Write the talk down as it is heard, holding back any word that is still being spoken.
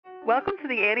Welcome to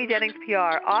the Annie Jennings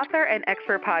PR author and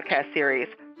expert podcast series.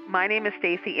 My name is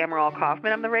Stacey Amaral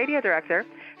Kaufman. I'm the radio director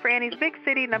for Annie's Big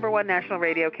City #1 national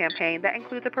radio campaign that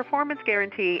includes a performance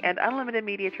guarantee and unlimited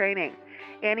media training.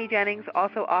 Annie Jennings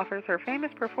also offers her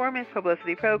famous performance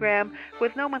publicity program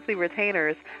with no monthly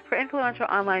retainers for influential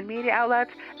online media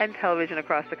outlets and television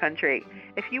across the country.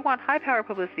 If you want high-power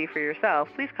publicity for yourself,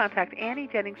 please contact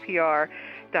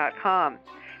AnnieJenningsPR.com.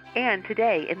 And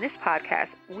today, in this podcast,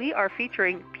 we are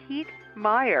featuring Pete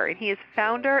Meyer, and he is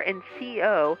founder and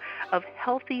CEO of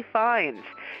Healthy Finds.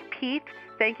 Pete,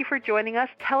 thank you for joining us.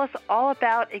 Tell us all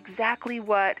about exactly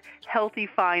what Healthy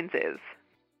Finds is.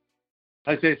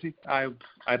 Hi, Stacey.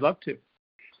 I'd love to.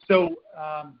 So,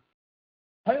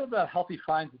 tell you about Healthy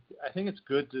Finds. I think it's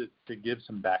good to give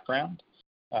some background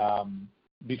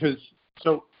because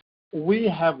we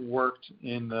have worked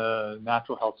in the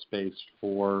natural health space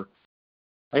for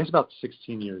I guess about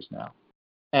 16 years now.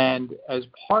 And as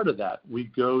part of that, we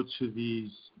go to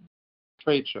these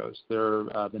trade shows. They're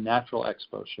the Natural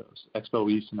Expo shows,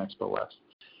 Expo East and Expo West.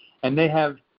 And they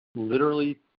have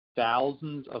literally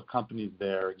thousands of companies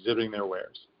there exhibiting their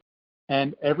wares.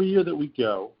 And every year that we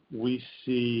go, we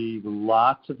see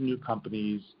lots of new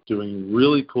companies doing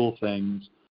really cool things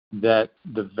that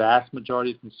the vast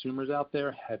majority of consumers out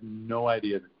there have no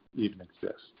idea even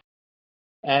exist.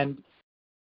 And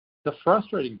the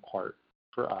frustrating part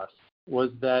for us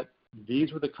was that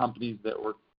these were the companies that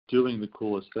were doing the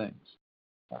coolest things.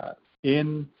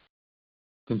 In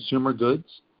consumer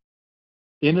goods,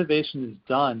 innovation is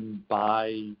done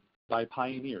by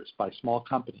pioneers, by small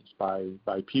companies, by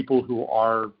people who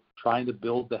are trying to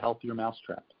build the healthier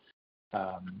mousetrap.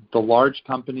 The large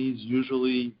companies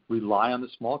usually rely on the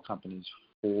small companies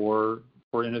for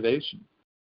innovation.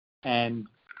 And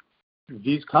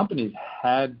these companies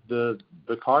had the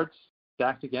cards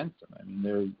stacked against them. I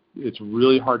mean, it's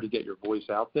really hard to get your voice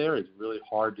out there. It's really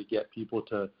hard to get people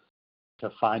to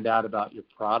find out about your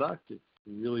product. It's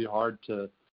really hard to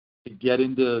get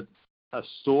into a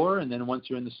store, and then once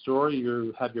you're in the store,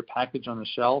 you have your package on the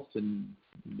shelf, and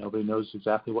nobody knows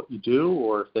exactly what you do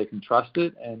or if they can trust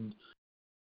it. And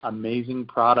amazing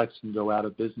products can go out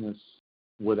of business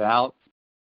without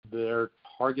their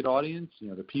target audience,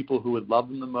 the people who would love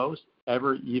them the most,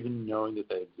 ever even knowing that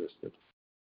they existed.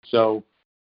 So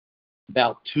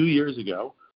about 2 years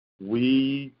ago,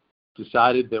 we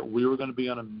decided that we were going to be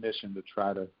on a mission to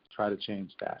try to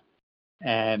change that.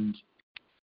 And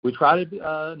we tried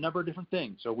a number of different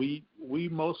things. So we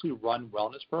mostly run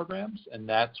wellness programs, and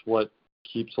that's what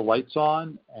keeps the lights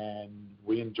on, and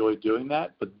we enjoy doing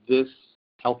that. But this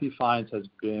Healthy Finds has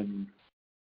been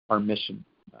our mission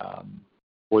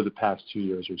for the past 2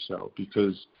 years or so,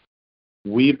 because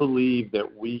we believe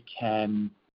that we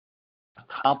can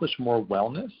accomplish more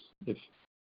wellness, if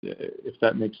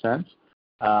that makes sense,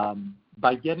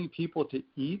 by getting people to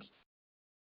eat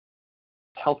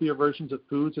healthier versions of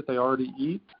foods that they already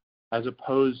eat, as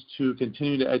opposed to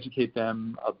continuing to educate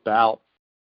them about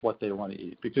what they want to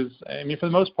eat. Because, I mean, for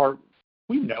the most part,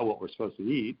 we know what we're supposed to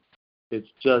eat.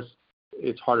 It's just,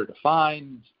 it's harder to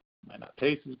find, might not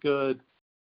taste as good.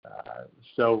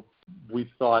 So we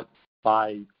thought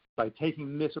by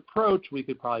taking this approach, we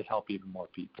could probably help even more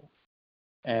people.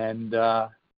 And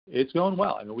it's going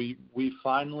well. I mean, we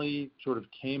finally sort of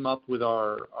came up with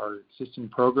our existing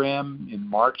program in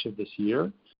March of this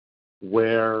year,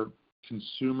 where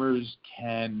consumers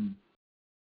can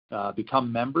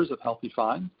become members of Healthy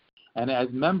Finds. And as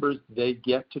members, they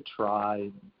get to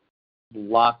try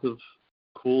lots of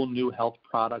cool new health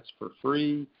products for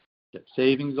free, get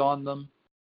savings on them.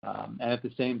 And at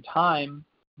the same time,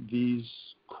 these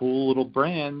cool little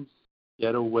brands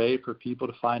get a way for people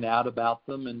to find out about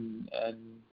them and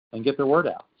get their word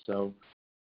out. So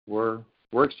we're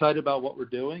excited about what we're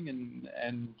doing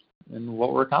and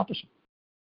what we're accomplishing.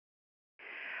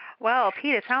 Well,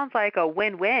 Pete, it sounds like a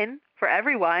win-win for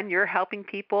everyone. You're helping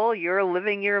people. You're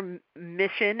living your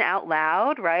mission out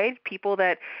loud, right? People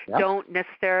that don't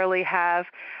necessarily have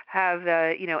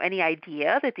any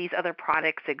idea that these other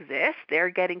products exist.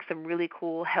 They're getting some really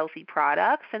cool, healthy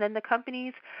products, and then the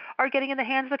companies are getting in the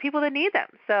hands of the people that need them.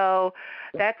 So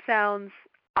that sounds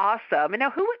awesome. And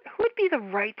now, who would be the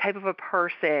right type of a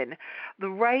person, the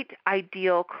right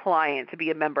ideal client to be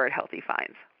a member at Healthy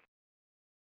Finds?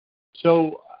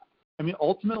 So, I mean,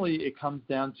 ultimately, it comes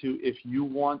down to if you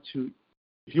want to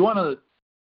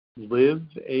live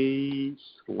a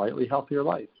slightly healthier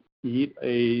life, eat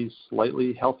a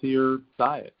slightly healthier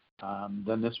diet,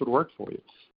 then this would work for you.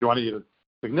 If you want to eat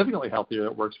significantly healthier,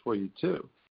 it works for you too.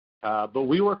 But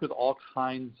we work with all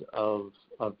kinds of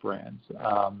brands.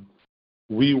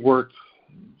 We work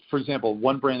for example,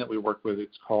 one brand that we work with,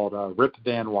 it's called Rip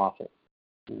Van Waffle,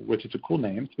 which is a cool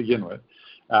name to begin with.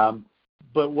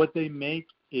 But what they make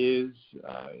is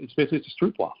it's basically a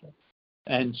Stroop waffle.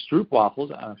 And Stroop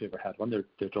waffles, I don't know if you've ever had one, they're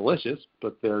delicious,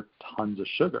 but they're tons of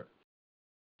sugar.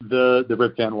 The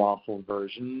Rip Van Waffle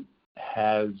version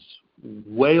has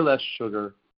way less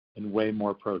sugar and way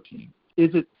more protein.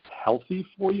 Is it healthy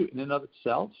for you in and of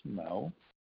itself? No.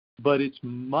 But it's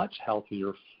much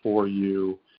healthier for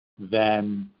you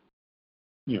than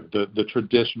the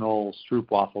traditional Stroop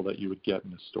waffle that you would get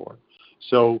in the store.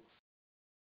 So,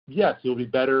 yes, it would be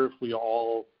better if we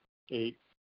all ate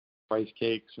rice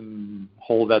cakes and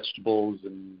whole vegetables,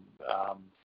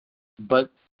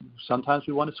 but sometimes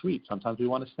we want a sweet. Sometimes we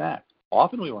want a snack.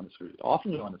 Often we want a sweet.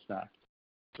 Often we want a snack.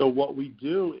 So what we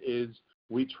do is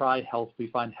we find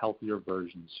healthier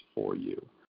versions for you.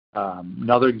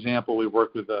 Another example, we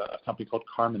work with a company called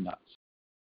Carmen Nuts.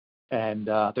 And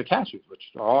they're cashews,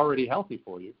 which are already healthy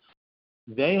for you.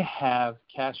 They have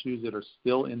cashews that are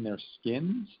still in their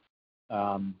skins,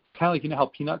 kind of like how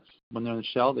peanuts, when they're in the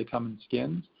shell, they come in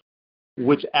skins,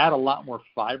 which add a lot more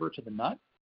fiber to the nut.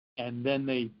 And then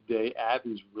they add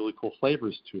these really cool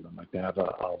flavors to them. Like they have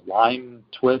a lime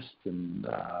twist and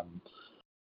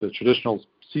the traditional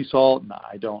sea salt. And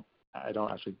I don't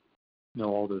actually know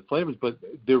all the flavors, but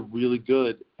they're really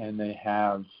good, and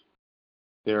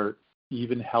they're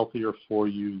even healthier for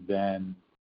you than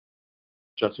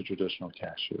just a traditional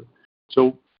cashew.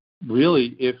 So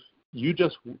really, if you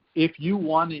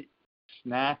want to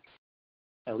snack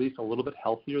at least a little bit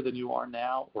healthier than you are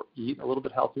now, or eat a little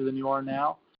bit healthier than you are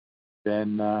now,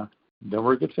 then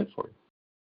we're a good fit for you.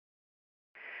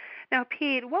 Now,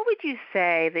 Pete, what would you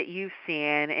say that you've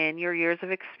seen in your years of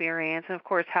experience, and of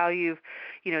course how you've,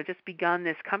 just begun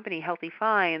this company, Healthy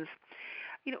Finds?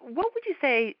 What would you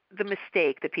say the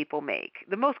mistake that people make,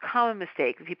 the most common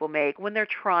mistake that people make when they're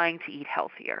trying to eat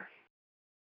healthier?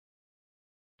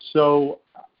 So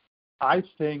I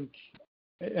think,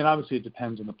 and obviously it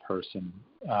depends on the person,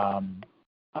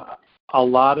 a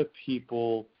lot of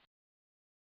people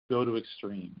go to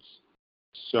extremes.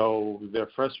 So they're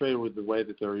frustrated with the way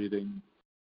that they're eating,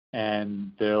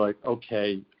 and they're like,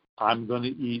 okay, I'm going to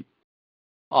eat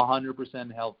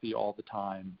 100% healthy all the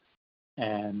time.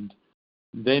 And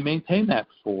they maintain that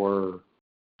for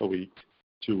a week,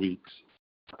 2 weeks,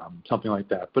 something like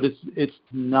that. But it's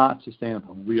not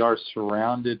sustainable. We are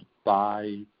surrounded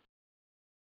by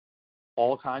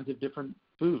all kinds of different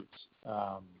foods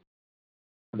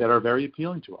that are very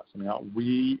appealing to us. I mean,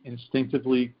 we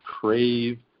instinctively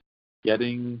crave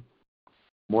getting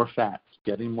more fats,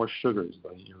 getting more sugars.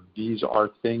 These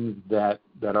are things that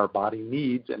our body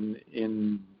needs, and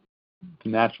in the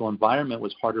natural environment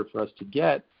was harder for us to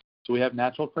get, so we have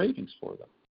natural cravings for them.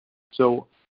 So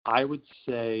I would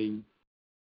say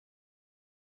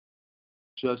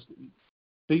just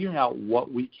figuring out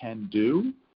what we can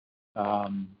do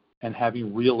and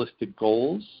having realistic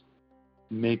goals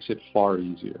makes it far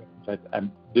easier.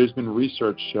 There's been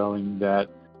research showing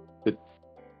that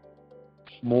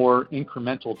more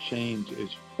incremental change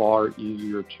is far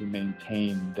easier to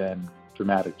maintain than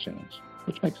dramatic change,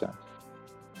 which makes sense.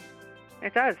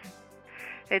 It does.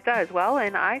 It does. Well,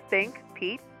 and I think,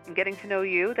 Pete, getting to know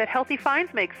you, that Healthy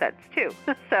Finds makes sense too.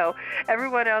 So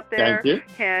everyone out there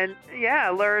can,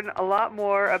 learn a lot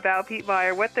more about Pete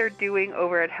Meyer, what they're doing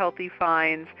over at Healthy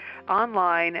Finds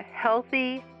online,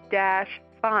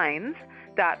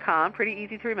 healthy-finds.com. Pretty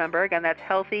easy to remember. Again, that's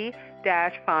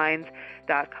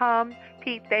healthy-finds.com.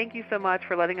 Pete, thank you so much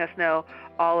for letting us know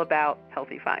all about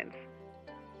Healthy Finds.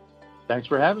 Thanks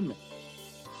for having me.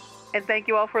 And thank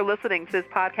you all for listening to this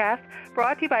podcast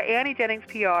brought to you by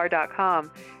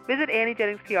AnnieJenningsPR.com. Visit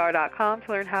AnnieJenningsPR.com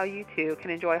to learn how you too can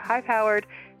enjoy high-powered,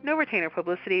 no-retainer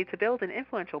publicity to build an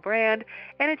influential brand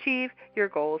and achieve your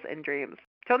goals and dreams.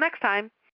 Till next time.